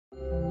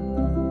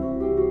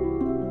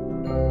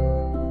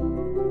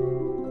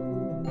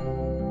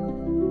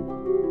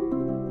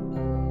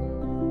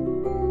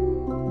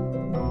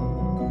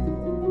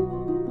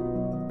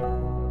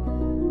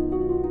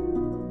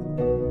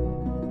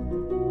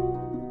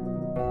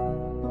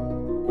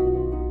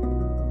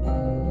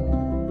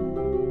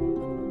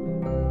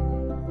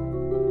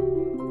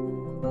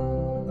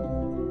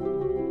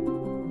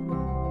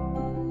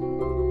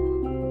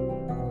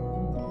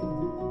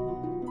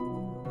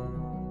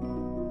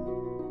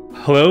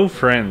Hello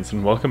friends,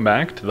 and welcome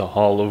back to the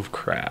Hall of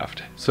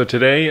Craft. So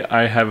today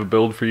I have a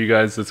build for you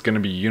guys that's going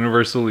to be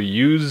universally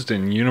used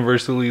and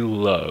universally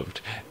loved.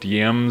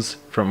 DMs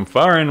from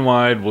far and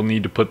wide will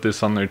need to put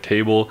this on their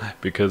table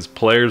because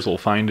players will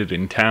find it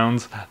in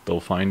towns, they'll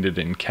find it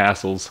in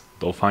castles,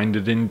 they'll find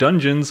it in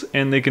dungeons,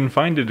 and they can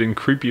find it in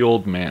creepy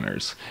old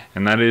manors,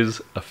 and that is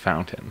a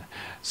fountain.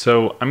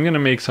 So I'm going to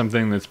make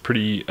something that's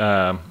pretty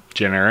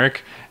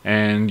generic,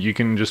 and you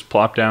can just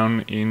plop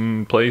down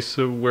in place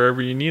of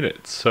wherever you need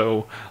it.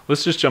 So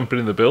let's just jump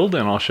into the build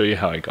and I'll show you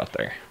how I got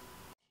there.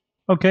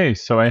 Okay,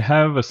 so I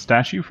have a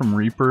statue from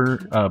Reaper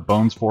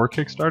Bones 4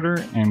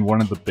 Kickstarter and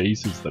one of the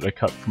bases that I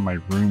cut from my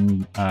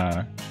room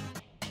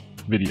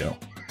video.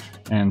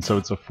 And so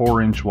it's a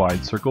 4-inch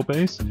wide circle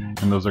base,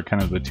 and those are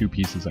kind of the two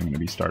pieces I'm going to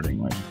be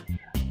starting with.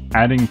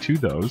 Adding to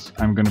those,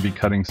 I'm going to be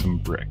cutting some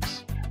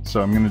bricks.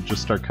 So I'm going to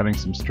just start cutting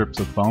some strips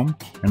of foam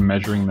and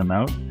measuring them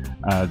out.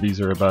 These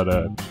are about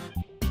a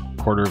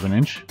 1/4 of an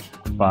inch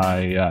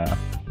by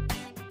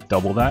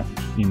double that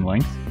in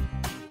length.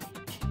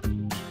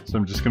 So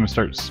I'm just going to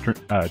start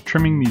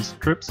trimming these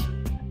strips,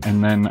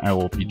 and then I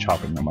will be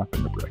chopping them up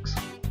into bricks.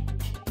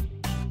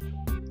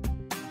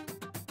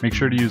 Make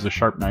sure to use a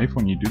sharp knife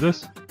when you do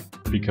this,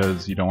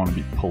 because you don't want to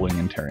be pulling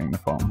and tearing the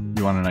foam.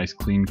 You want a nice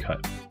clean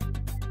cut.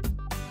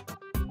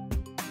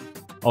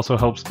 Also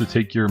helps to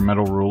take your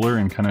metal ruler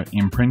and kind of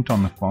imprint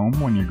on the foam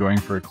when you're going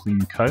for a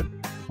clean cut,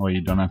 while you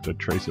don't have to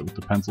trace it with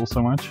the pencil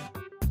so much.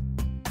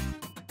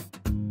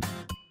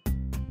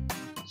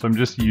 So I'm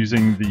just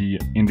using the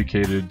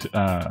indicated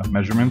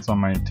measurements on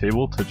my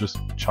table to just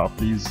chop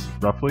these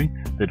roughly.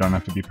 They don't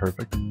have to be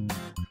perfect.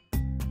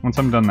 Once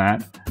I'm done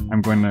that,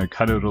 I'm going to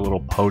cut out a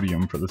little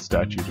podium for the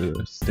statue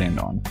to stand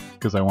on,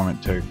 because I want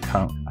it to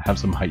have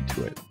some height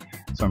to it.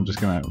 So I'm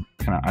just going to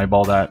kind of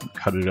eyeball that,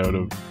 cut it out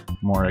of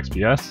more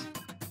XPS,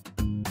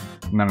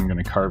 and then I'm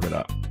going to carve it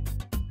up.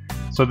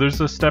 So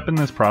there's a step in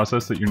this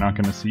process that you're not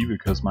going to see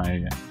because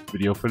my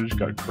video footage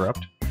got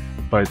corrupt,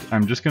 but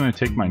I'm just going to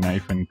take my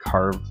knife and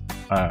carve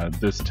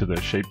this to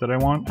the shape that I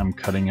want. I'm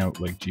cutting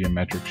out like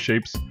geometric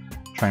shapes,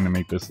 trying to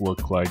make this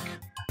look like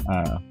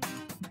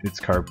it's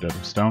carved out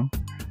of stone.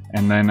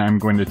 And then I'm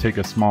going to take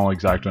a small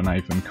X-Acto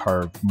knife and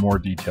carve more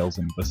details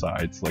into the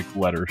sides, like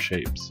letter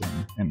shapes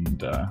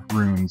and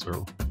runes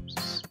or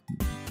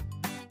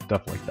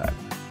stuff like that.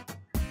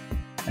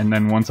 And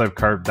then once I've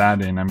carved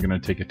that in, I'm going to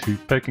take a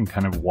toothpick and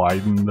kind of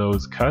widen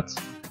those cuts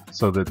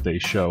so that they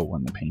show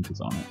when the paint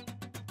is on it.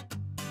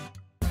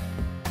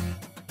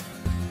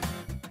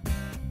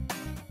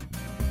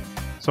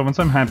 So once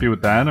I'm happy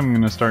with that, I'm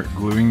going to start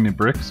gluing the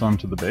bricks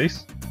onto the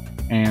base.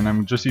 And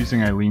I'm just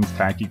using Eileen's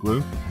tacky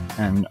glue,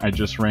 and I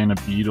just ran a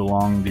bead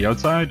along the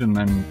outside and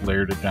then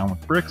layered it down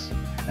with bricks,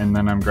 and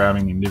then I'm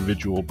grabbing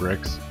individual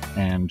bricks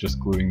and just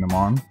gluing them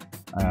on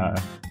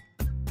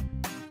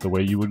the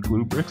way you would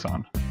glue bricks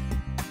on.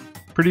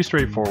 Pretty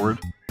straightforward.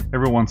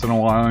 Every once in a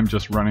while I'm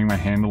just running my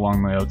hand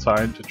along the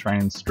outside to try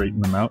and straighten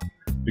them out,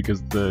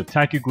 because the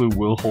tacky glue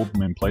will hold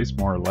them in place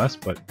more or less,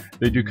 but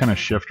they do kind of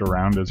shift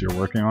around as you're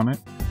working on it,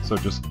 so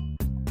just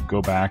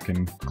go back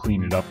and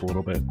clean it up a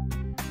little bit.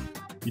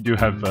 You do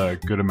have a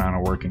good amount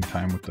of working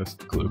time with this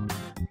glue.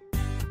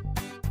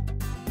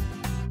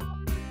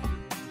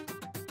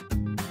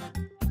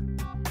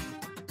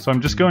 So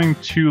I'm just going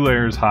 2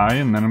 layers high,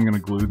 and then I'm going to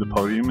glue the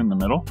podium in the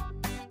middle.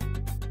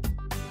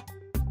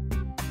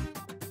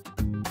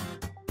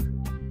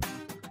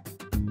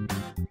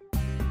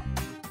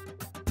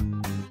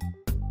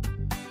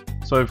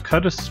 So I've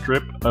cut a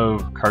strip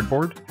of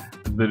cardboard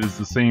that is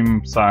the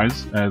same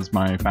size as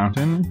my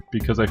fountain,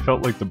 because I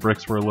felt like the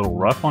bricks were a little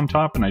rough on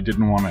top and I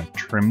didn't want to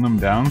trim them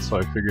down, so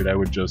I figured I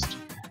would just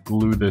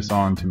glue this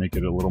on to make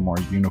it a little more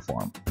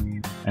uniform.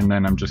 And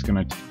then I'm just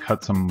going to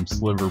cut some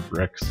sliver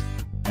bricks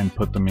and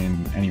put them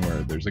in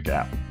anywhere there's a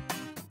gap.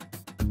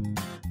 And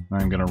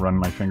I'm going to run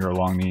my finger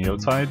along the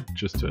outside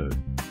just to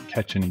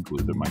catch any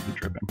glue that might be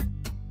dripping.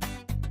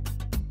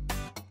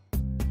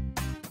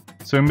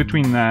 So in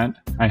between that,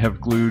 I have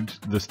glued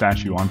the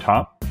statue on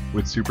top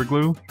with super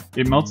glue.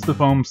 It melts the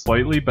foam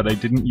slightly, but I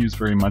didn't use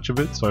very much of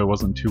it, so I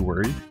wasn't too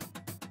worried.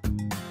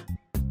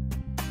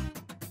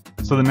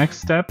 So the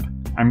next step,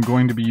 I'm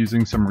going to be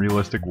using some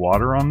realistic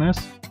water on this,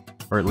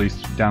 or at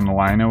least down the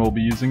line I will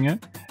be using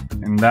it,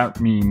 and that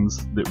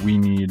means that we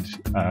need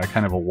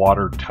kind of a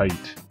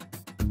watertight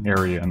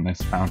area in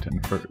this fountain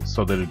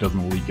so that it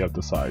doesn't leak out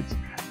the sides.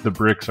 The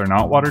bricks are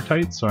not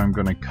watertight, so I'm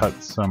going to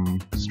cut some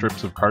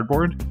strips of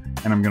cardboard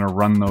and I'm going to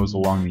run those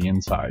along the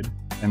inside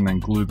and then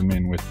glue them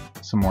in with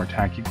some more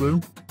tacky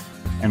glue.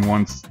 And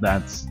once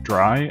that's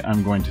dry,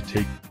 I'm going to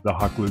take the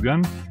hot glue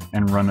gun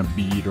and run a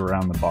bead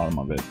around the bottom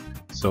of it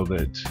so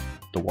that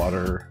the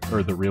water,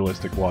 or the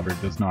realistic water,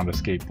 does not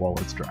escape while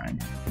it's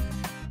drying.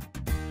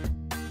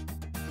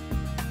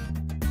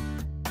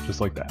 Just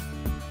like that.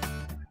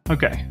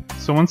 Okay,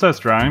 so once that's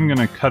dry, I'm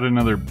going to cut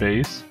another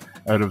base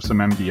out of some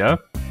MDF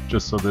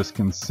just so this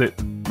can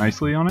sit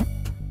nicely on it.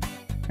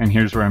 And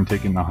here's where I'm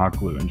taking the hot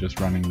glue and just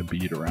running the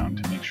bead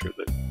around to make sure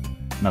that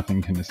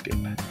nothing can escape.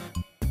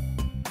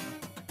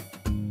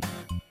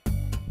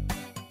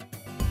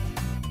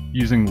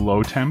 using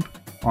low temp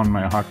on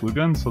my hot glue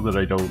gun so that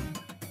I don't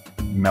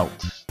melt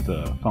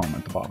the foam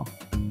at the bottom.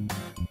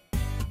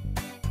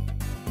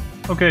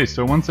 Okay,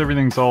 so once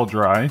everything's all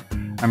dry,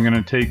 I'm going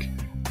to take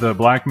the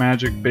Black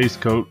Magic base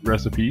coat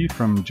recipe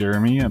from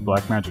Jeremy at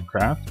Black Magic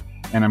Craft,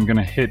 and I'm going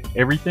to hit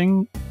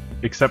everything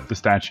except the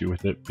statue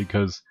with it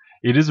because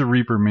it is a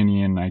Reaper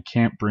Mini and I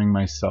can't bring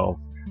myself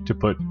to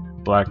put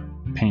black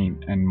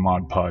paint and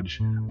Mod Podge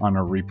on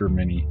a Reaper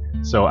Mini.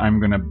 So I'm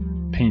going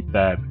to paint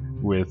that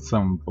with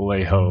some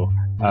Vallejo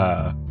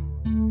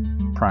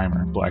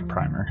primer, black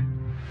primer,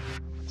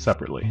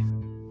 separately.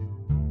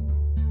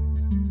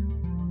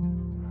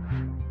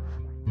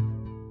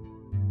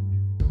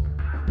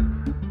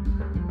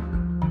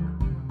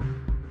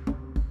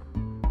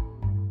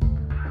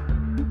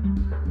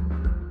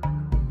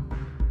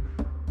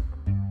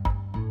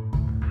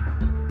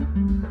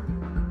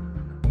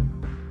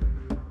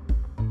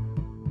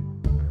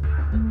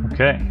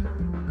 Okay.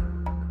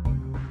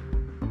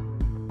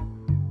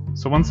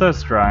 So once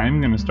that's dry, I'm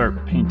going to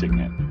start painting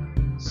it.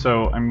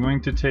 So I'm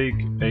going to take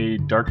a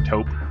dark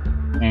taupe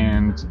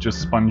and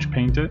just sponge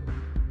paint it.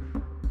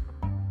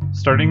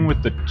 Starting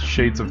with the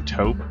shades of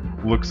taupe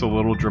looks a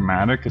little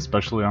dramatic,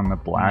 especially on the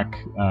black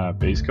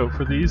base coat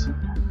for these,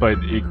 but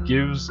it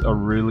gives a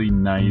really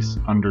nice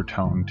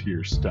undertone to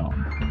your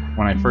stone.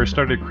 When I first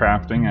started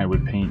crafting, I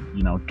would paint,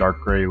 you know,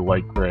 dark gray,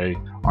 light gray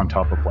on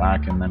top of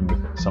black and then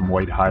with some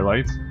white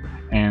highlights,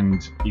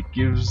 and it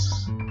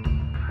gives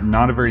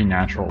not a very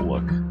natural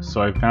look.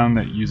 So I found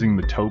that using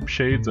the taupe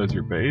shades as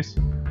your base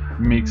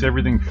makes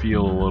everything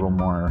feel a little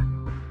more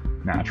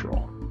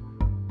natural.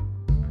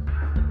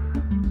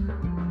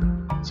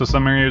 So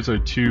some areas are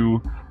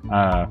too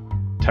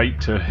tight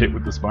to hit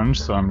with the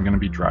sponge, so I'm going to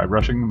be dry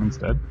brushing them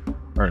instead.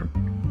 Or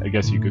I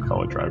guess you could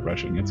call it dry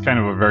brushing. It's kind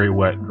of a very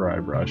wet dry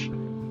brush.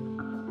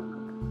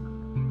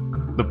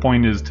 The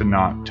point is to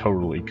not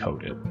totally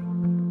coat it.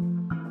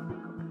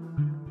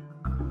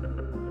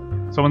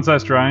 So once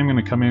that's dry, I'm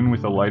going to come in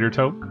with a lighter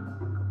taupe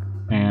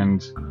and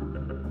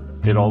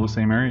hit all the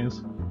same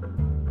areas.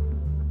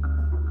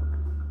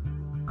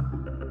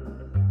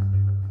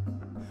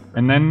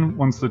 And then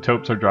once the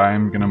taupes are dry,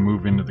 I'm going to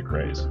move into the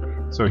grays.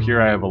 So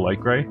here I have a light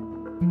gray,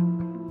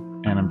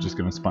 and I'm just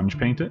going to sponge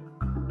paint it.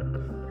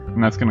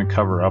 And that's going to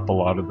cover up a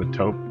lot of the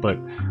taupe, but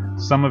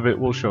some of it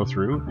will show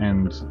through,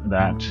 and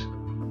that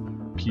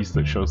piece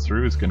that shows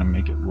through is going to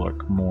make it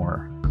look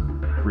more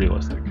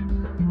realistic.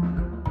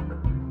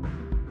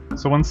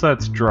 So once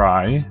that's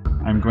dry,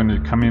 I'm going to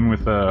come in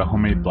with a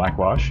homemade black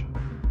wash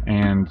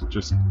and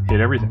just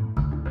hit everything.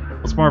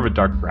 It's more of a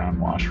dark brown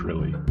wash,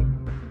 really,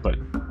 but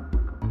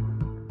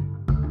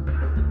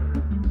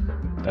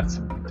that's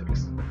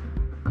semantics.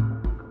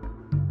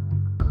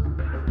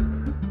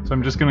 So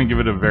I'm just going to give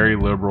it a very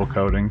liberal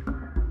coating,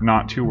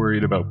 not too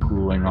worried about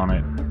pooling on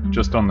it,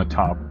 just on the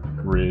top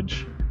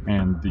ridge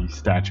and the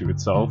statue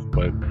itself,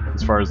 but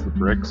as far as the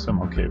bricks,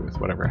 I'm okay with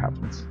whatever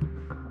happens.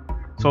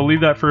 So I'll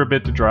leave that for a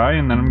bit to dry,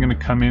 and then I'm going to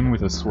come in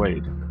with a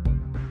suede.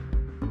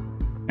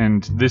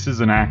 And this is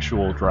an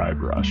actual dry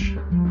brush.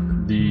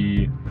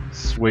 The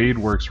suede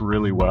works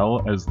really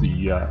well as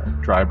the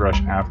dry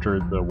brush after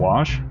the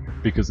wash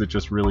because it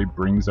just really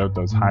brings out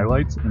those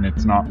highlights, and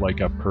it's not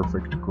like a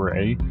perfect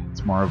gray.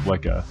 It's more of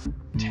like a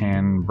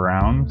tan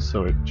brown,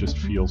 so it just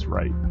feels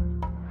right.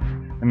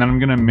 And then I'm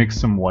going to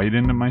mix some white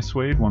into my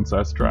suede once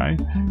that's dry,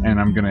 and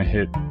I'm going to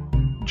hit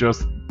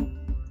just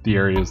the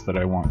areas that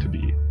I want to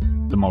be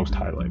the most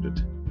highlighted.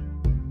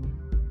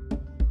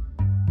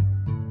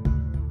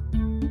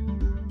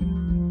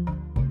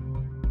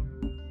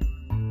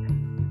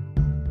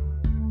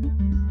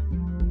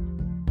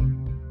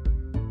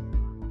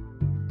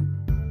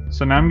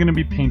 So now I'm going to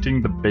be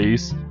painting the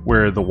base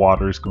where the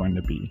water is going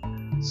to be.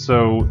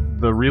 So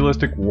the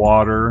realistic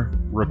water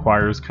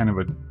requires kind of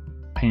a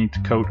paint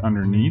coat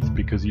underneath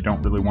because you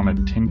don't really want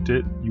to tint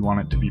it, you want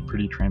it to be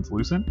pretty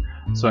translucent.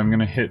 So I'm going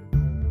to hit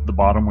the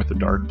bottom with a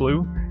dark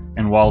blue,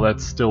 and while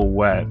that's still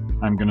wet,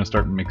 I'm going to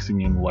start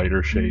mixing in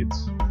lighter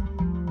shades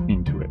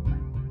into it.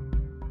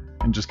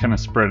 And just kind of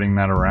spreading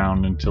that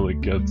around until it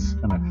gets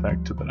an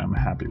effect that I'm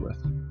happy with.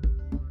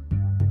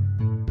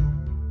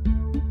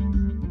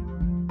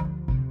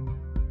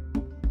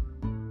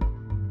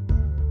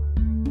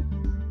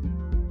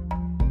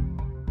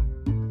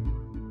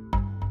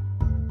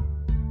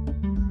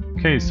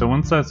 Okay, so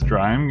once that's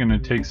dry, I'm going to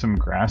take some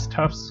grass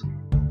tufts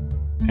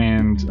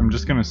and I'm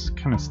just going to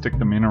kind of stick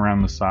them in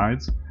around the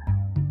sides.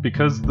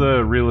 Because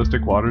the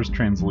realistic water is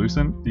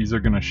translucent, these are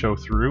going to show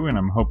through, and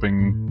I'm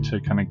hoping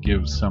to kind of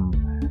give some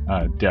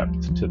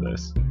depth to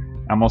this.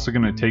 I'm also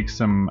going to take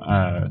some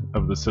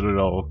of the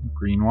Citadel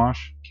green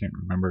wash, can't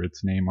remember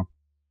its name,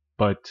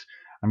 but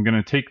I'm going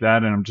to take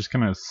that and I'm just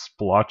going to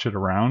splotch it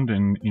around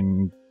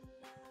in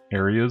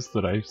areas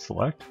that I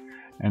select,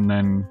 and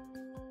then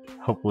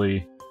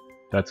hopefully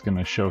that's going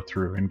to show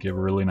through and give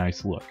a really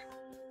nice look.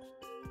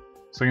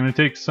 So I'm going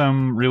to take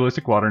some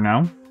realistic water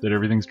now that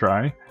everything's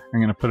dry. I'm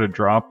going to put a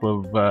drop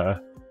of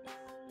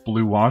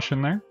blue wash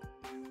in there,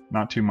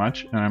 not too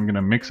much, and I'm going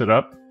to mix it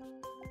up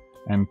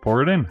and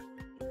pour it in.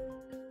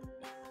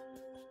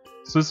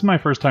 So this is my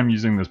first time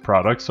using this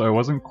product, so I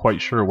wasn't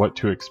quite sure what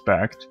to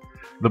expect.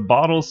 The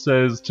bottle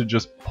says to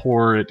just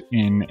pour it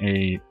in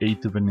a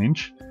 1/8 of an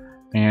inch,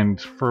 and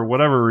for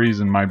whatever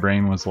reason my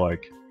brain was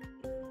like,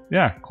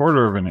 yeah,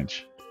 1/4 of an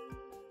inch.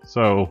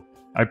 So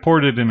I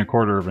poured it in a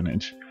 1/4 of an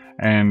inch,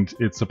 and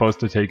it's supposed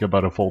to take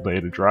about a full day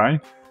to dry.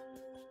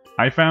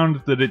 I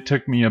found that it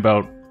took me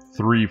about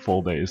 3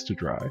 full days to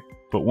dry,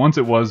 but once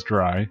it was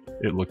dry,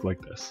 it looked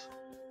like this.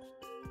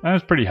 I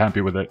was pretty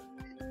happy with it,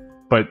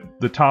 but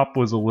the top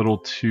was a little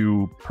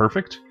too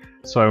perfect,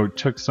 so I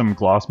took some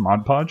gloss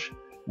Mod Podge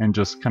and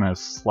just kind of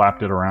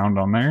slapped it around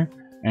on there,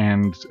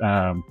 and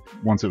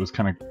once it was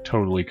kind of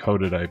totally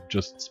coated, I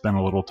just spent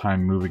a little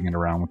time moving it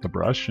around with the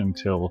brush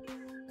until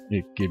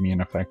it gave me an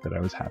effect that I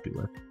was happy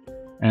with.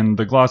 And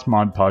the gloss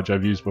Mod Podge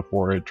I've used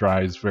before, it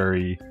dries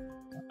very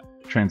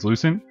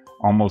translucent,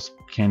 almost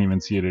can't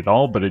even see it at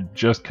all, but it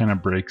just kind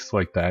of breaks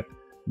like that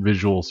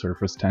visual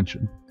surface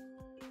tension.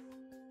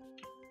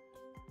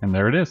 And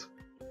there it is.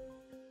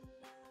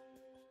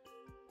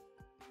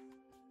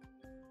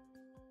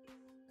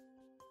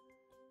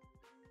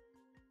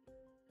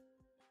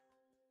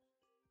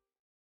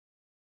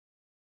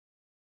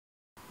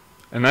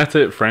 And that's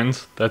it,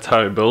 friends. That's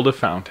how I build a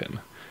fountain.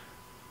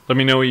 Let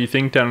me know what you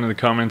think down in the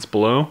comments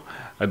below.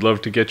 I'd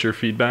love to get your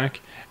feedback,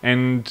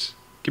 and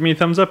give me a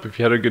thumbs up if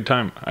you had a good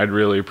time. I'd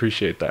really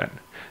appreciate that.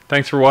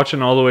 Thanks for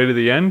watching all the way to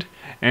the end,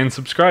 and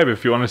subscribe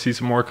if you want to see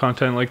some more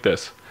content like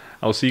this.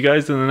 I'll see you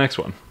guys in the next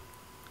one.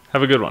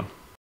 Have a good one.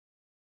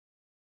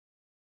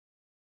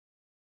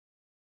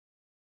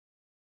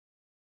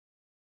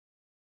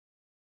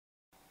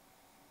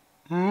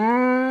 Mm.